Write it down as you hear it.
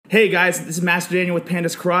Hey guys, this is Master Daniel with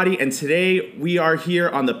Pandas Karate, and today we are here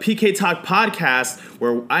on the PK Talk podcast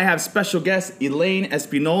where I have special guest Elaine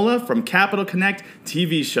Espinola from Capital Connect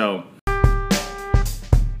TV show.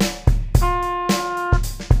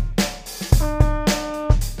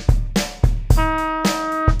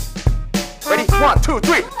 Ready? 1, 2,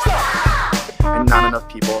 3. Stop! And not enough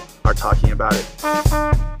people are talking about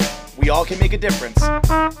it. We all can make a difference.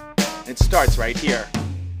 It starts right here.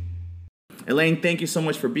 Elaine, thank you so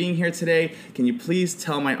much for being here today. Can you please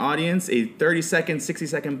tell my audience a 30-second,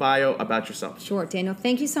 60-second bio about yourself? Sure, Daniel.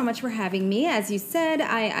 Thank you so much for having me. As you said,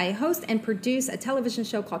 I host and produce a television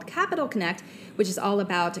show called Capital Connect, which is all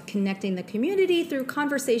about connecting the community through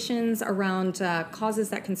conversations around causes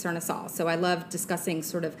that concern us all. So I love discussing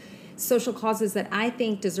sort of social causes that I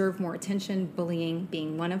think deserve more attention, bullying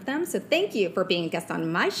being one of them. So thank you for being a guest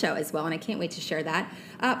on my show as well, and I can't wait to share that.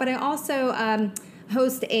 But I also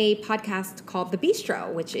host a podcast called The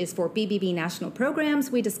Bistro, which is for BBB national programs.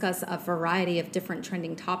 We discuss a variety of different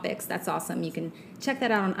trending topics. That's awesome. You can check that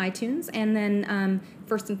out on iTunes. And then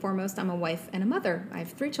first and foremost, I'm a wife and a mother. I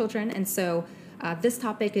have 3 children, and so this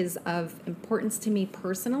topic is of importance to me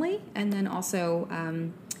personally, and then also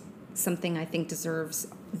something I think deserves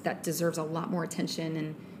a lot more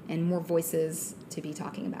attention and more voices to be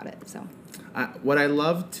talking about it. So, what I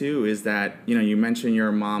love too is that you mentioned you're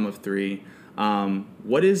a mom of 3.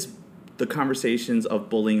 What is the conversations of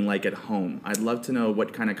bullying like at home? I'd love to know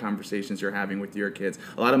what kind of conversations you're having with your kids.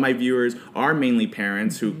 A lot of my viewers are mainly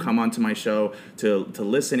parents who come onto my show to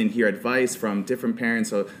listen and hear advice from different parents,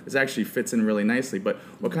 so this actually fits in really nicely. But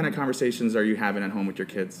what kind of conversations are you having at home with your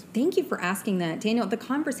kids? Thank you for asking that, Daniel. The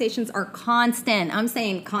conversations are constant. I'm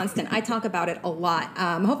saying constant. I talk about it a lot.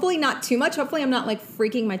 Hopefully not too much. Hopefully I'm not like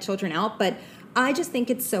freaking my children out, but I just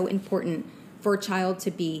think it's so important for a child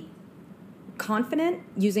to be confident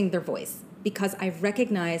using their voice, because I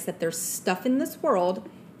recognize that there's stuff in this world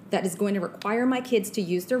that is going to require my kids to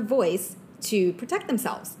use their voice to protect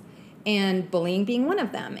themselves, and bullying being one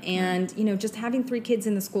of them. And just having 3 kids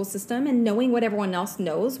in the school system and knowing what everyone else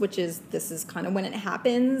knows, which is this is kind of when it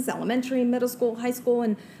happens: elementary, middle school, high school.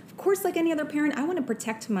 And of course, like any other parent, I want to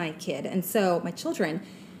protect my kid, and so my children.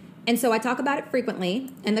 And so I talk about it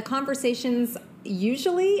frequently, and the conversations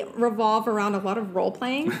usually revolve around a lot of role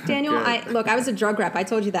playing. Daniel, I was a drug rep. I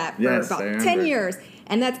told you that for about 10 years.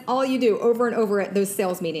 And that's all you do over and over at those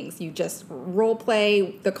sales meetings. You just role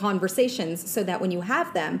play the conversations so that when you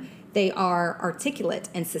have them, they are articulate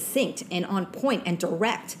and succinct and on point and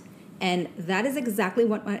direct. And that is exactly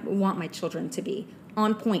what I want my children to be.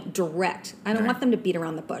 On point, direct. I don't want them to beat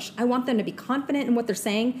around the bush. I want them to be confident in what they're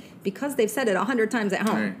saying because they've said it 100 times at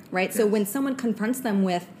home, right? Yes. So when someone confronts them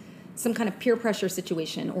with some kind of peer pressure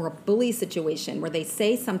situation or a bully situation where they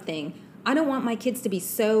say something, I don't want my kids to be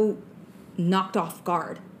so knocked off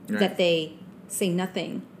guard that they say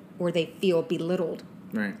nothing or they feel belittled.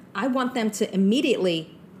 Right. I want them to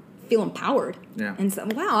immediately feel empowered. Yeah. And so,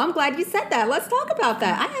 wow, I'm glad you said that. Let's talk about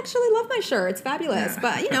that. I actually love my shirt. It's fabulous. Yeah.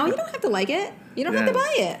 But, you don't have to like it. You don't have to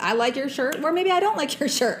buy it. I like your shirt, or maybe I don't like your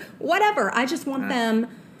shirt. Whatever. I just want them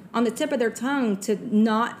on the tip of their tongue to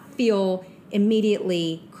not feel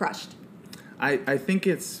immediately crushed. I think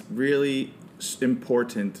it's really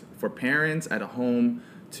important for parents at home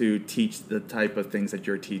to teach the type of things that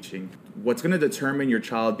you're teaching. What's going to determine your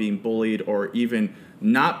child being bullied or even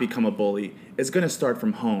not become a bully is going to start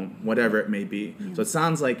from home, whatever it may be. Yeah. So it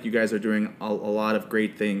sounds like you guys are doing a lot of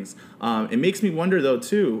great things. It makes me wonder, though,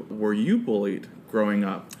 too, were you bullied growing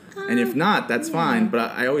up? And if not, that's fine,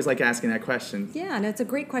 but I always like asking that question. Yeah, no, it's a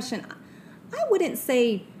great question. I wouldn't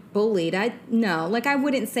say bullied. I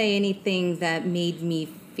wouldn't say anything that made me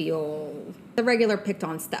feel the regular picked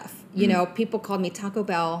on stuff. People called me Taco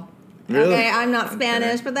Bell. Really? Okay, I'm not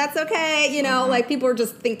Spanish, but that's okay. Like people are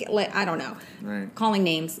just thinking, like, I don't know. Right. Calling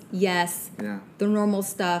names, yes. Yeah. The normal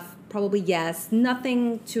stuff, probably yes.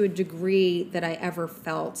 Nothing to a degree that I ever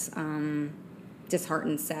felt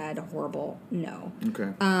disheartened, sad, horrible. No.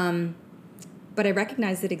 Okay. But I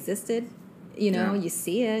recognized it existed. You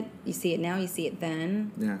see it. You see it now. You see it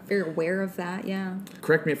then. Yeah. Very aware of that, yeah.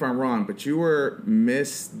 Correct me if I'm wrong, but you were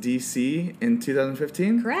Miss DC in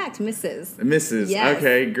 2015? Correct, Mrs. Mrs. Yes.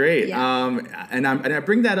 Okay, great. Yeah. And I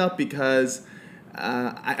bring that up because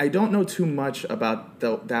I don't know too much about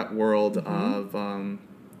that world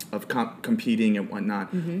of competing and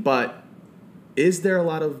whatnot, but is there a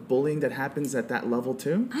lot of bullying that happens at that level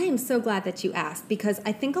too? I am so glad that you asked, because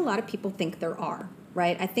I think a lot of people think there are.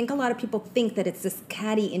 Right? I think a lot of people think that it's this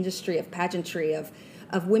catty industry of pageantry of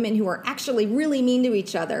women who are actually really mean to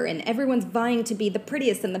each other, and everyone's vying to be the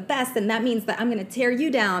prettiest and the best, and that means that I'm going to tear you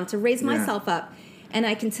down to raise myself up. And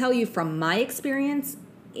I can tell you from my experience,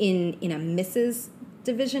 in a Mrs.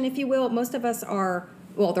 division, if you will. Most of us are,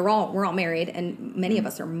 well, we're all married, and many of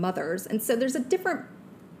us are mothers, and so there's a different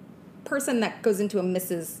person that goes into a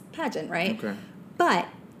Mrs. pageant, right? Okay. But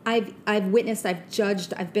I've witnessed, I've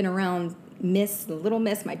judged, I've been around Miss, the little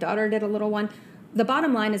Miss. My daughter did a little one. The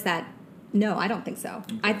bottom line is that no, I don't think so.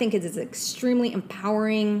 Okay. I think it is an extremely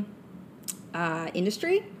empowering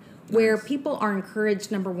industry where people are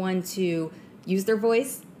encouraged, number one, to use their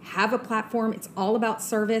voice, have a platform. It's all about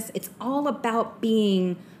service. It's all about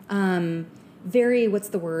being very, what's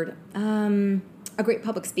the word? A great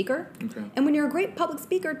public speaker. Okay. And when you're a great public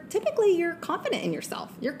speaker, typically you're confident in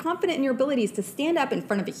yourself. You're confident in your abilities to stand up in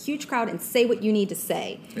front of a huge crowd and say what you need to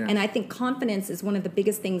say. Yeah. And I think confidence is one of the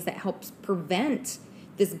biggest things that helps prevent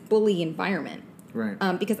this bully environment. Right.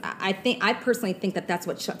 Because I personally think that that's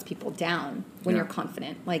what shuts people down when Yeah. you're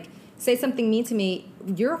confident. Like, say something mean to me,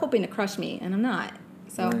 you're hoping to crush me, and I'm not.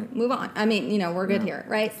 So Right. move on. I mean, we're good Yeah. here,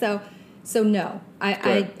 right? So no,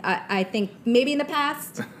 I think maybe in the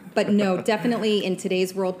past, but no, definitely in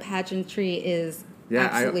today's world, pageantry is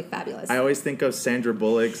absolutely fabulous. I always think of Sandra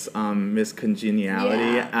Bullock's Miss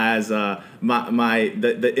Congeniality Yeah. as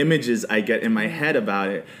the images I get in my head about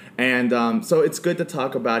it. And so it's good to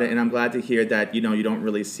talk about it, and I'm glad to hear that you don't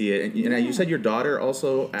really see it. And you said your daughter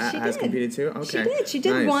also has competed too? Okay. She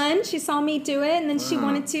did Nice. one. She saw me do it, and then she Wow.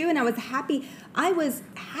 wanted to, and I was happy. I was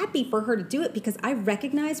happy for her to do it because I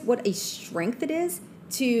recognize what a strength it is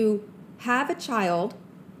to have a child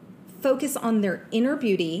focus on their inner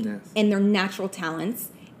beauty Yes. and their natural talents.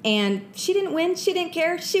 And she didn't win. She didn't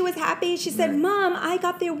care. She was happy. She said, Right. "Mom, I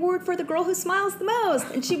got the award for the girl who smiles the most."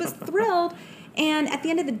 And she was thrilled. And at the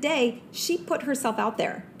end of the day, she put herself out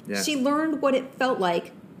there. Yes. She learned what it felt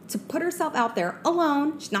like to put herself out there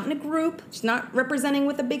alone. She's not in a group. She's not representing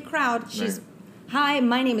with a big crowd. She's, Right. "Hi,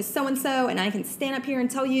 my name is so-and-so, and I can stand up here and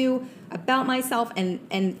tell you about myself."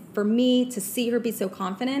 And for me to see her be so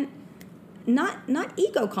confident, not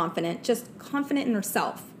ego confident, just confident in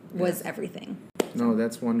herself was everything. No,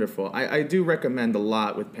 that's wonderful. I do recommend a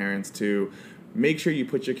lot with parents to make sure you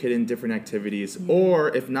put your kid in different activities,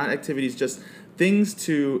 or if not activities, just things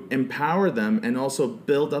to empower them and also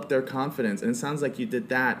build up their confidence. And it sounds like you did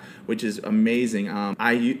that, which is amazing.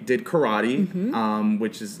 I did karate,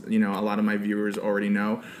 which is, a lot of my viewers already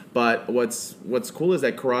know. But what's cool is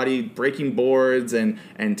that karate, breaking boards and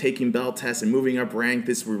taking belt tests and moving up rank,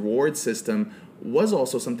 this reward system was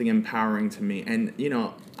also something empowering to me. And,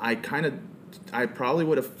 I probably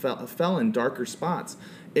would have fell in darker spots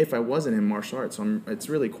if I wasn't in martial arts. So it's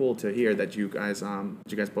really cool to hear that you guys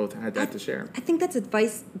both had that to share. I think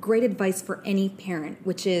that's great advice for any parent,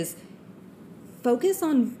 which is focus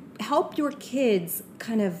on, help your kids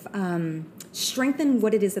kind of strengthen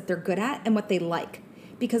what it is that they're good at and what they like.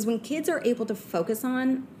 Because when kids are able to focus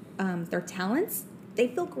on their talents, they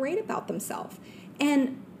feel great about themselves.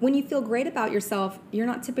 And when you feel great about yourself, you're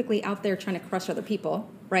not typically out there trying to crush other people,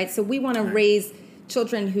 right? So we want to raise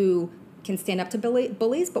children who can stand up to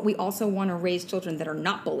bullies, but we also want to raise children that are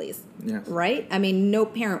not bullies, Yes. right? I mean, no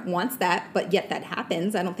parent wants that, but yet that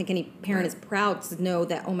happens. I don't think any parent is proud to know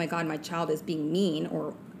that, oh my God, my child is being mean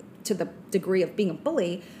or to the degree of being a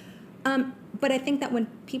bully. But I think that when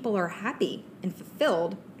people are happy and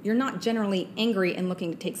fulfilled, you're not generally angry and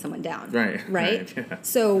looking to take someone down. Right. Right? Yeah.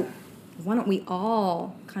 So why don't we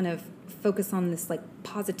all kind of focus on this like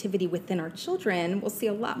positivity within our children? We'll see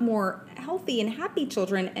a lot more healthy and happy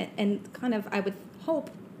children and kind of, I would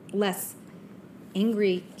hope, less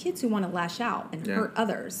angry kids who want to lash out and hurt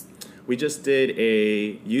others. We just did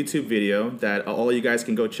a YouTube video that all you guys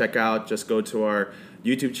can go check out. Just go to our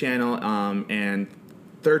YouTube channel, and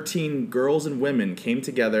 13 girls and women came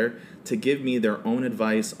together to give me their own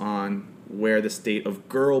advice on where the state of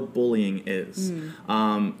girl bullying is.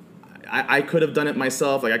 I could have done it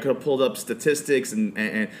myself. Like, I could have pulled up statistics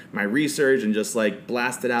and my research and just like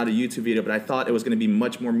blasted out a YouTube video, but I thought it was going to be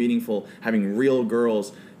much more meaningful having real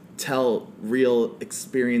girls tell real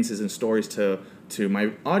experiences and stories to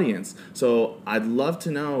my audience. So I'd love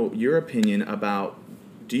to know your opinion about,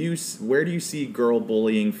 where do you see girl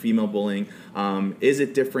bullying, female bullying? Is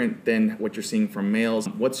it different than what you're seeing from males?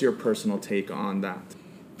 What's your personal take on that?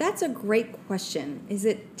 That's a great question. Is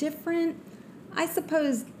it different? I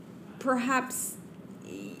suppose perhaps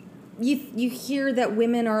you hear that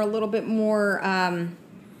women are a little bit more, I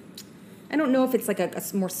don't know if it's like a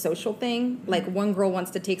more social thing, like one girl wants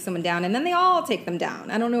to take someone down and then they all take them down.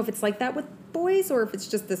 I don't know if it's like that with boys or if it's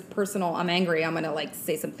just this personal, I'm angry, I'm going to like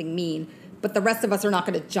say something mean, but the rest of us are not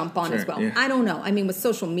going to jump on as well. Yeah. I don't know. I mean, with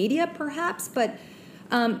social media perhaps, but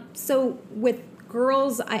so with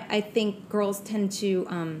girls, I think girls tend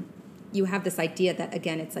to you have this idea that,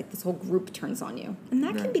 again, it's like this whole group turns on you. And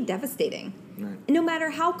that can be devastating. Right. And no matter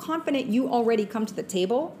how confident you already come to the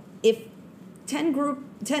table, if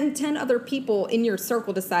 10 other people in your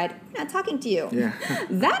circle decide, I'm not talking to you,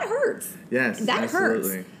 that hurts. Yes, that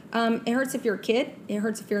absolutely. hurts. It hurts if you're a kid. It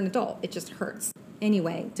hurts if you're an adult. It just hurts.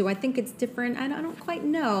 Anyway, do I think it's different? I don't quite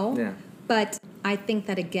know. Yeah. But I think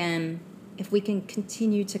that, again, if we can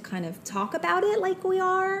continue to kind of talk about it like we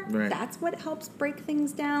are, that's what helps break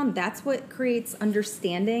things down. That's what creates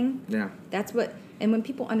understanding. Yeah. That's what, and when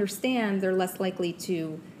people understand, they're less likely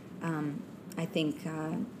to, I think,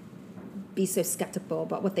 be so skeptical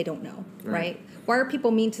about what they don't know, right? Why are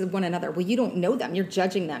people mean to one another? Well, you don't know them. You're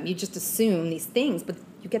judging them. You just assume these things, but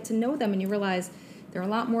you get to know them and you realize they're a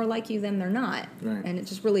lot more like you than they're not. Right. And it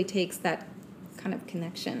just really takes that kind of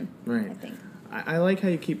connection, I think. I like how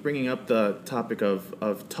you keep bringing up the topic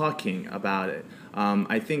of talking about it.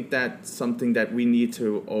 I think that's something that we need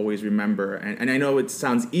to always remember. And I know it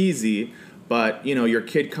sounds easy, but, you know, your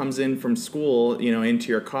kid comes in from school, you know, into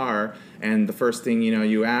your car, and the first thing, you know,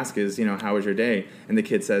 you ask is, you know, how was your day? And the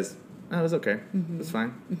kid says, oh, it was okay. It was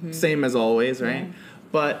fine. Same as always, right? Yeah.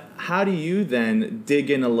 But how do you then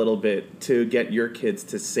dig in a little bit to get your kids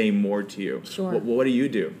to say more to you? Sure. What do you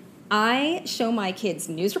do? I show my kids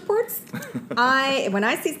news reports. When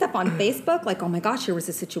I see stuff on Facebook, like, oh my gosh, here was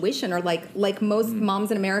a situation, or like most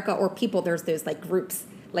moms in America or people, there's those like groups,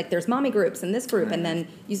 like there's mommy groups and this group, and then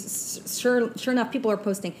sure enough, people are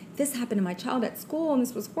posting, this happened to my child at school and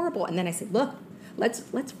this was horrible. And then I say, look, let's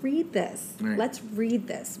read this. Right. Let's read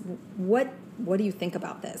this. What do you think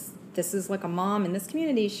about this? This is like a mom in this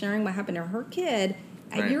community sharing what happened to her kid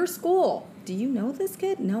at your school. Do you know this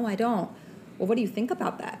kid? No, I don't. Well, what do you think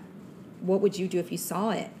about that? What would you do if you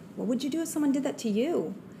saw it? What would you do if someone did that to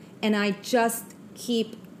you? And I just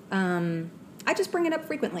keep, I just bring it up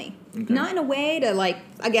frequently. Okay. Not in a way to like,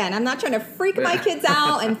 again, I'm not trying to freak my kids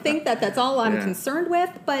out and think that that's all I'm concerned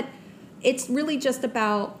with, but it's really just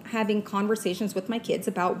about having conversations with my kids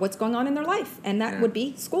about what's going on in their life. And that would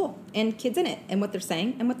be school and kids in it and what they're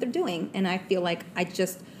saying and what they're doing. And I feel like I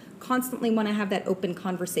just constantly want to have that open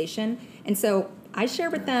conversation. And so I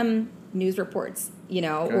share with them news reports, you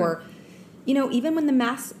know, or, you know, even when the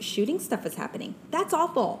mass shooting stuff is happening, that's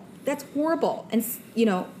awful. That's horrible. And, you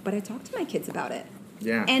know, but I talk to my kids about it.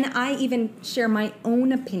 Yeah. And I even share my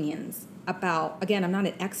own opinions about, again, I'm not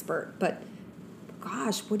an expert, but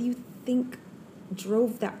gosh, what do you think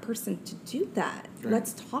drove that person to do that? Right.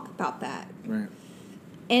 Let's talk about that. Right.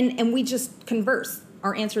 And we just converse.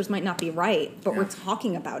 Our answers might not be right, but we're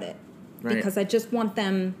talking about it. Right. Because I just want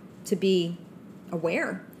them to be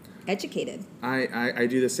aware, educated. I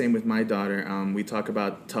do the same with my daughter. We talk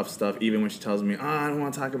about tough stuff, even when she tells me, "Oh, I don't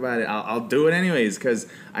want to talk about it." I'll do it anyways because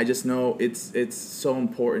I just know it's so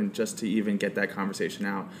important just to even get that conversation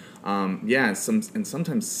out.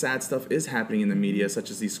 Sometimes sad stuff is happening in the media, such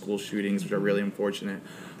as these school shootings, which are really unfortunate.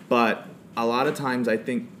 But a lot of times, I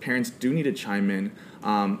think parents do need to chime in.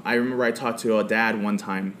 I remember I talked to a dad one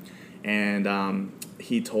time, and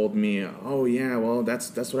he told me, "Oh yeah, well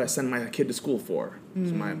that's what I send my kid to school for,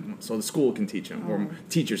 so the school can teach him, or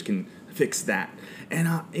teachers can fix that." And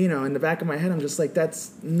in the back of my head, I'm just like,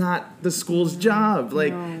 that's not the school's job.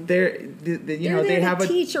 Like they have to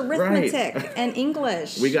teach arithmetic and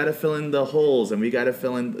English. We got to fill in the holes, and we got to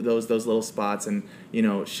fill in those little spots, and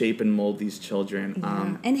shape and mold these children.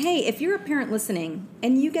 Yeah. And hey, if you're a parent listening,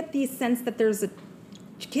 and you get the sense that there's a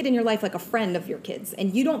kid in your life, like a friend of your kids,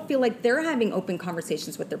 and you don't feel like they're having open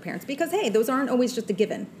conversations with their parents, because hey, those aren't always just a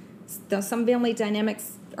given. Some family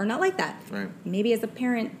dynamics are not like that. Right. Maybe as a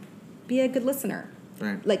parent, be a good listener.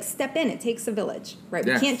 Right. Like step in. It takes a village. Right.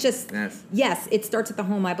 Yes. We can't just. Yes, it starts at the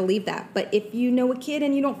home. I believe that. But if you know a kid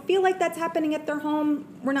and you don't feel like that's happening at their home,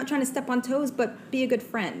 we're not trying to step on toes, but be a good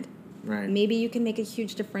friend. Right. Maybe you can make a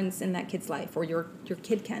huge difference in that kid's life, or your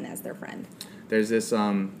kid can as their friend. There's this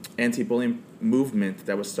anti-bullying movement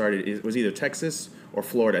that was started. It was either Texas or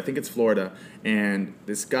Florida. I think it's Florida. And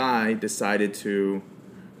this guy decided to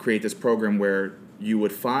create this program where you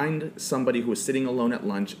would find somebody who was sitting alone at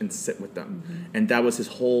lunch and sit with them. Mm-hmm. And that was his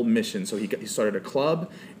whole mission. So he started a club,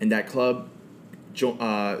 and that club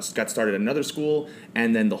got started at another school,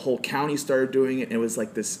 and then the whole county started doing it. And it was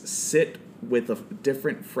like this sit with a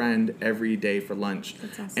different friend every day for lunch.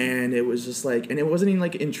 That's awesome. And it was just like, and it wasn't even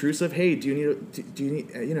like intrusive. Hey, do you need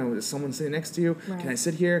is someone sitting next to you? Right. Can I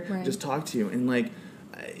sit here? Right. Just talk to you. And like,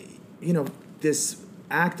 this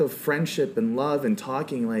act of friendship and love and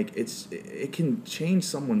talking, like it can change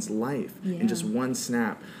someone's life in just one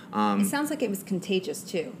snap. It sounds like it was contagious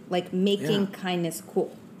too, like making kindness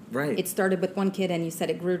cool. Right. It started with one kid, and you said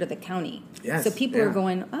it grew to the county. Yes. So people are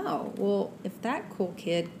going, oh, well, if that cool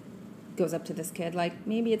kid goes up to this kid, like,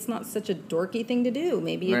 maybe it's not such a dorky thing to do.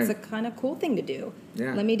 Maybe it's a Right. kind of cool thing to do.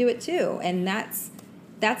 Yeah. Let me do it too. And that's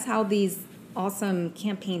how these awesome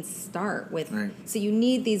campaigns start with. Right. So you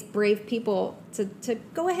need these brave people to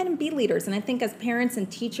go ahead and be leaders. And I think as parents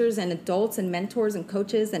and teachers and adults and mentors and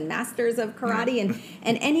coaches and masters of karate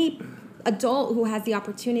and any adult who has the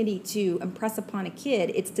opportunity to impress upon a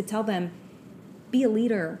kid, it's to tell them, be a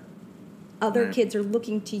leader. Other Right. kids are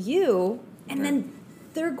looking to you, and then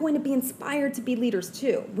they're going to be inspired to be leaders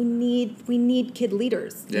too. We need kid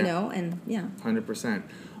leaders, you Yeah. know, and 100%.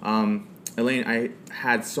 Elaine, I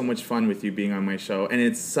had so much fun with you being on my show, and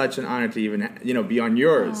it's such an honor to even, be on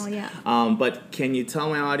yours. Oh, yeah. But can you tell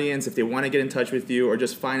my audience, if they want to get in touch with you or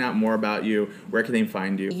just find out more about you, where can they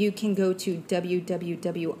find you? You can go to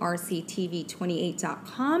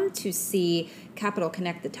www.rctv28.com to see Capital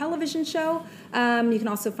Connect, the television show. You can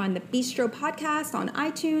also find the Bistro podcast on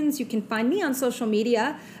iTunes. You can find me on social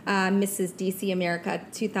media, Mrs. DC America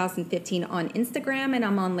 2015 on Instagram, and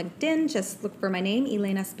I'm on LinkedIn. Just look for my name,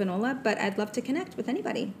 Elena Spinola, but I'd love to connect with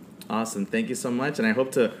anybody. Awesome. Thank you so much, and I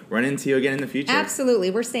hope to run into you again in the future.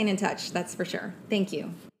 Absolutely. We're staying in touch. That's for sure. Thank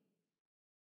you.